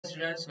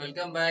students,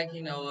 welcome back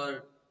in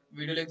our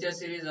video lecture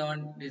series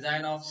on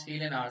design of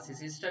steel and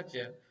RCC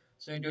structure.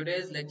 So in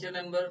today's lecture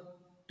number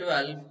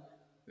 12,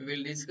 we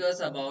will discuss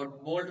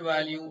about bolt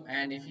value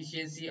and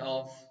efficiency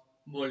of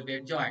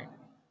bolted joint.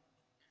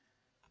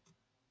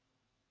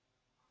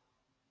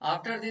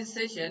 After this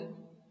session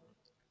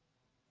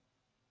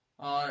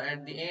or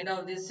at the end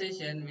of this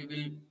session, we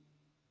will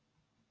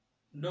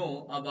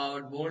know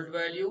about bolt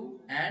value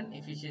and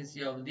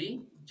efficiency of the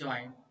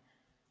joint.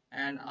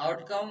 And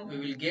outcome we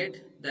will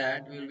get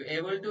that we will be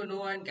able to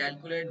know and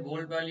calculate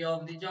bolt value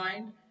of the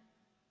joint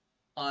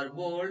or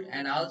bolt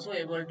and also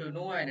able to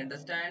know and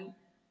understand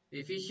the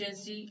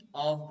efficiency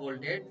of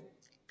bolted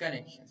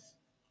connections.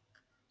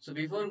 So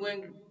before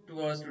going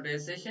towards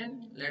today's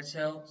session, let's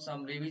have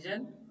some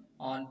revision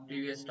on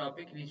previous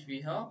topic which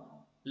we have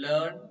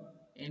learned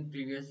in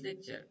previous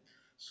lecture.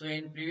 So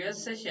in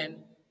previous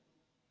session,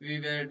 we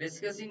were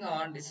discussing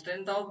on the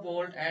strength of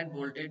bolt and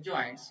bolted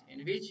joints,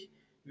 in which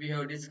we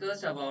have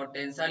discussed about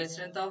tensile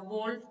strength of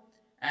bolt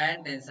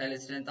and tensile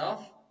strength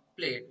of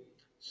plate.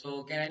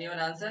 So can anyone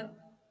answer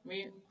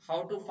me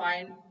how to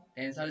find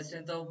tensile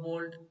strength of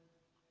bolt,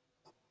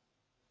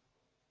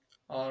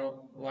 or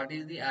what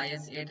is the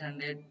IS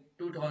 800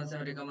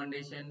 2007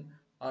 recommendation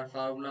or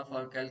formula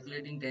for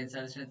calculating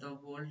tensile strength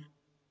of bolt?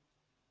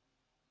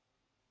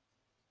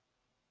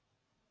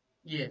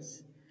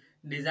 Yes,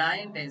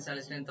 design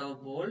tensile strength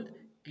of bolt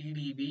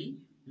TDB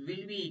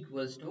will be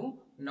equals to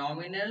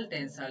nominal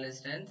tensile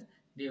strength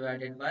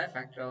divided by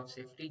factor of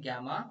safety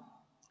gamma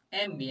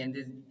MB, and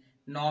this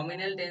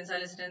nominal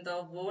tensile strength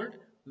of bolt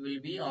will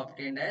be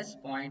obtained as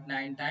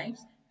 0.9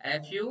 times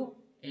FU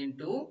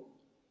into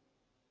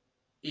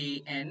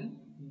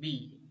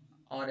ANB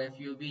or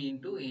FUB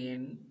into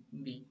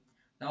ANB.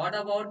 Now what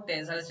about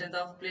tensile strength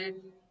of plate?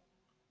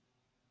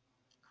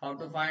 How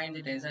to find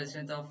the tensile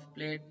strength of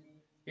plate?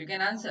 You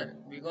can answer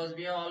because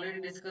we have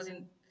already discussed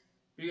in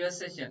previous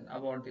session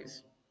about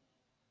this.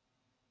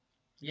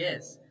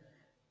 Yes,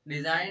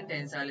 design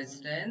tensile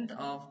strength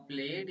of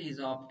plate is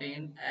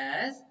obtained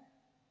as,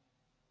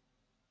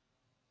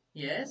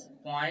 yes,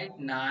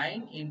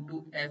 0.9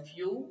 into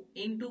Fu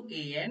into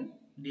An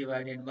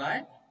divided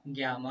by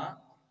gamma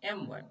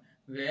M1,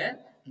 where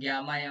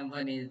gamma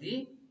M1 is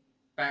the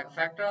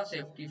factor of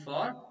safety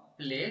for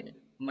plate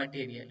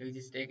material, which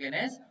is taken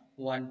as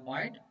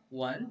 1.10.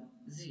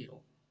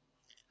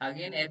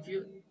 Again,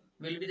 Fu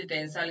will be the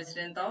tensile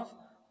strength of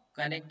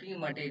connecting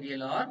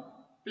material or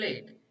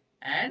plate,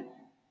 and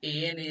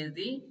An is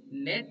the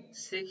net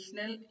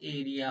sectional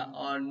area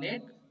or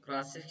net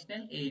cross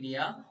sectional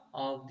area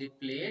of the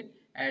plate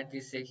at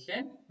this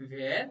section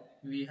where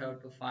we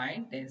have to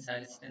find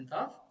tensile strength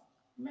of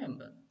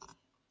member.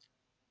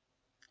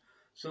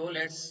 So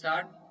let's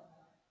start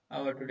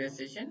our today's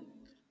session.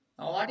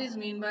 Now what is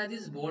mean by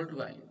this bolt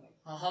value?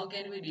 How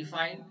can we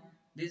define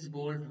this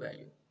bolt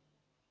value?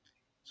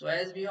 So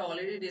as we have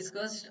already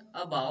discussed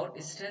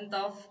about strength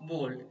of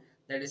bolt,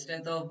 that is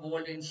strength of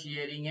bolt in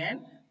shearing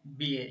and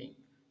bearing,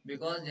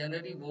 because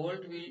generally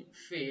bolt will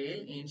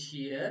fail in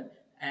shear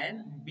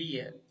and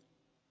bear.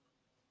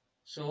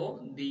 So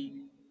the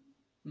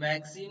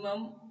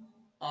maximum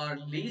or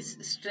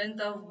least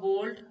strength of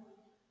bolt,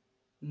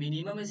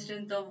 minimum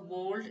strength of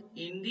bolt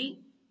in the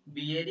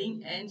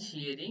bearing and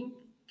shearing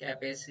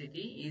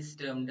capacity is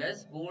termed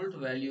as bolt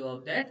value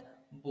of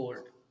that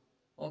bolt.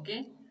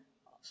 Okay.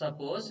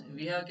 Suppose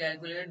we have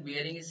calculated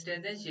bearing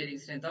strength and shearing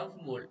strength of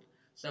bolt.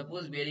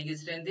 Suppose bearing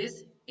strength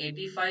is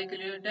 85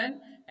 kilonewton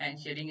and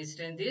shearing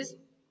strength is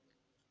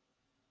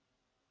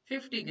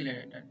 50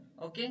 kilonewton.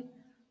 Okay.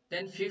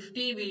 Then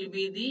 50 will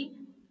be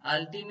the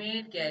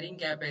ultimate carrying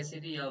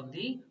capacity of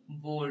the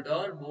bolt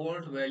or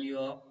bolt value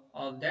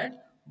of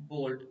that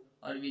bolt,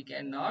 or we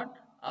cannot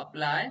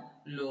apply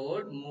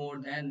load more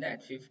than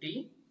that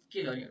 50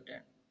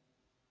 kilonewton.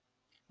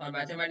 Or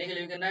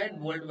mathematically we can write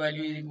bolt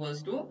value is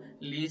equals to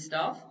least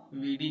of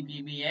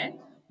VDPB and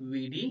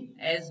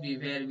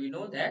VDSB, where we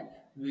know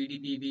that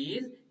VDPB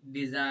is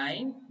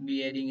design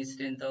bearing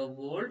strength of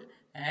bolt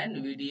and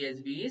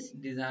VDSB is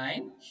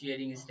design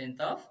shearing strength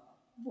of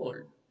bolt.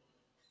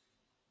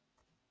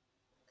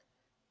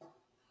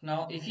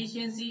 Now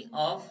efficiency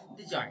of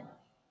the joint.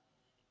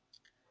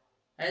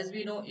 As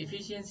we know,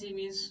 efficiency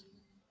means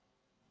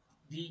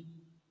the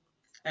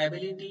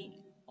ability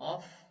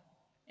of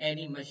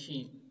any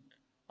machine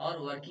और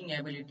working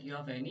ability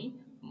of any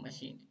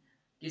machine.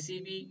 किसी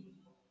भी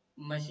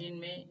machine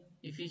में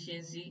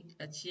efficiency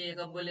अच्छी है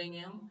कब बोलेंगे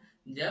हम?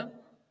 जब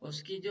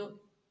उसकी जो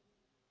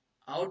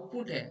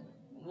आउटपुट है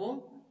वो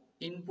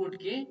इनपुट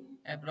के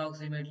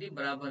अप्रोक्सीमेटली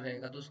बराबर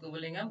रहेगा तो उसको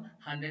बोलेंगे हम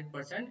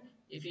 100%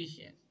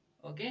 इफिशियंट.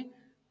 ओके.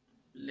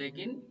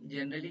 लेकिन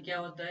जनरली क्या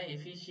होता है,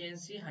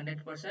 इफिशियंसी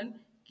 100%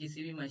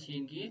 किसी भी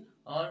मशीन की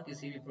और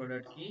किसी भी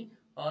प्रोडक्ट की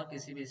और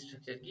किसी भी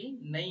स्ट्रक्चर की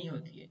नहीं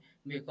होती है.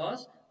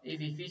 Because if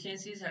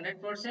efficiency is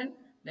 100%,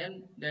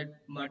 then that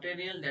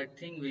material, that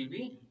thing will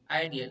be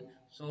ideal.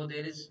 So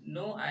there is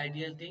no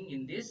ideal thing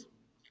in this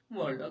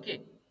world.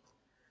 Okay.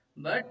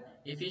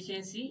 But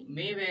efficiency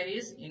may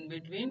varies in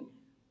between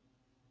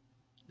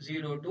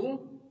 0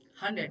 to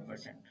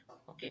 100%.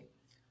 Okay.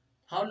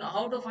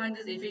 How to find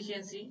this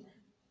efficiency?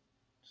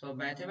 So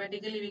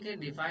mathematically we can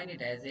define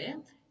it as a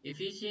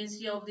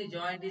efficiency of the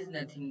joint is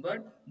nothing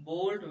but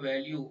bolt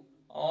value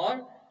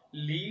or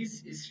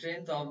least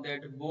strength of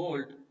that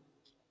bolt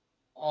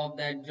of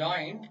that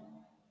joint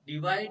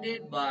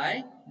divided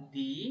by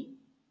the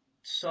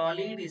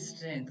solid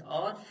strength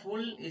or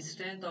full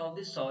strength of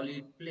the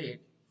solid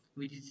plate,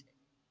 which is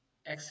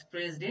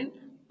expressed in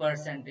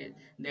percentage.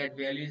 That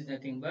value is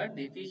nothing but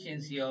the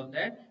efficiency of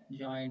that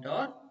joint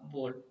or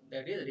bolt,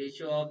 that is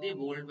ratio of the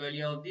bolt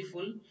value of the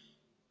full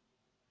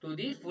to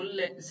the full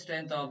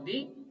strength of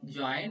the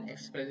joint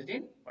expressed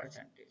in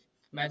percentage.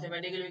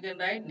 Mathematically, we can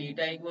write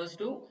neta equals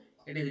to,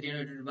 it is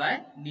denoted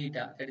by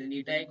neta, that is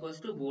neta equals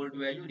to bolt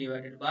value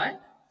divided by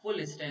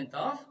full strength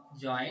of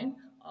joint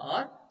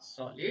or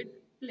solid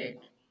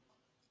plate.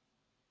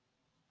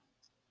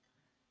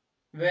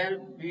 Where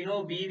we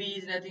know BV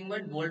is nothing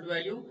but bolt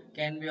value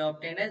can be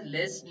obtained as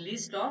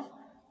least of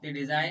the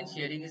design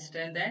shearing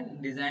strength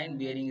and design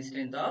bearing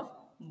strength of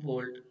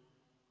bolt.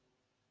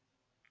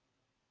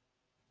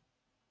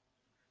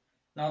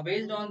 Now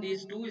based on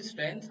these two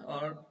strengths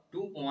or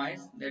 2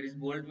 points, that is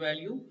bolt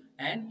value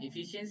and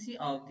efficiency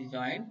of the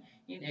joint,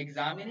 in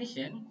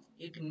examination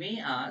it may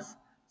ask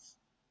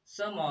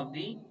some of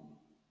the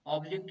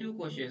objective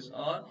questions,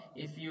 or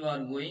if you are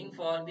going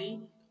for the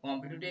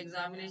competitive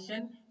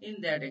examination,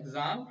 in that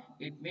exam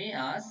it may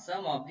ask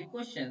some of the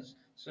questions.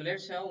 So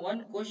let's have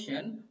one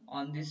question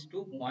on these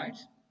 2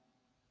 points.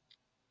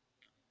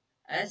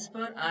 As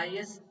per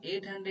IS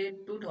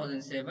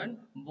 800-2007,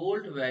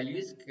 bolt value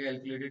is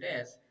calculated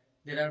as.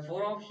 There are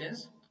four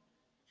options.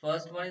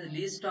 First one is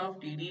list of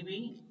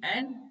TDB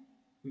and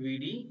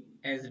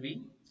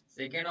VDSB.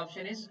 Second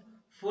option is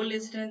full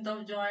strength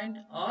of joint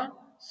or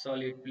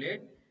solid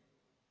plate.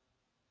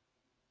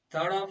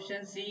 Third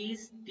option C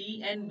is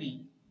T and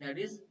B, that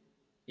is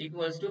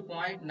equals to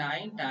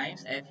 0.9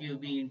 times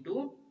FUB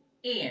into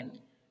AN.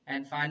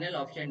 And final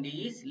option D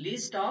is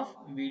list of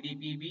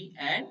VDPB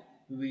and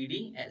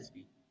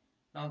VDSB.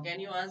 Now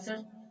can you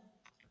answer?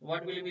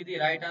 What will be the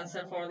right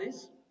answer for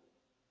this?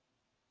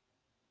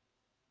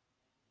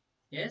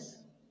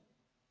 Yes?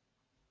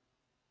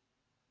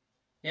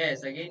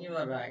 Yes, again you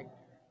are right.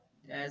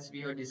 As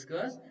we have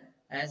discussed,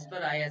 as per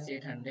IS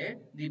 800,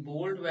 the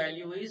bolt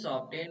value is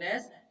obtained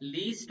as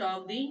least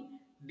of the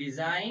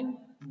design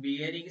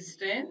bearing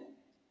strength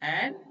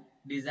and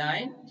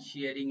design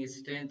shearing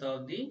strength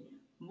of the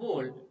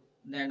bolt.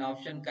 Then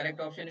correct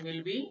option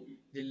will be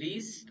the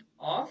least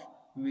of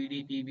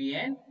VDPB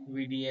and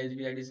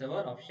VDSB, that is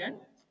our option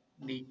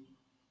D.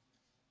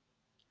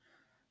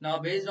 Now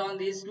based on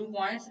these 2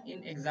 points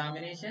in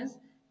examinations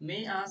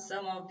may ask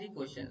some of the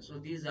questions. So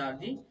these are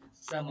the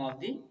some of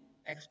the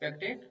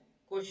expected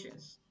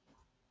questions.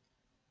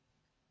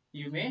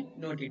 You may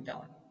note it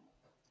down.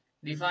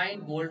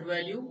 Define bolt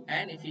value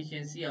and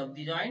efficiency of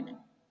the joint.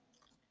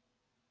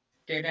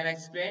 State and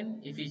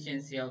explain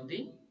efficiency of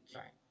the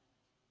joint.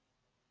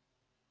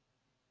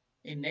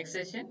 In next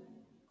session,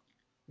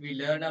 we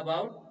learn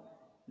about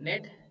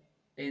net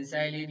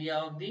tensile area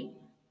of the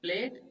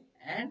plate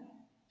and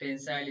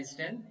tensile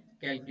strength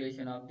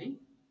calculation of the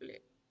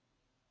plate.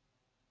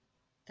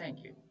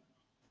 Thank you.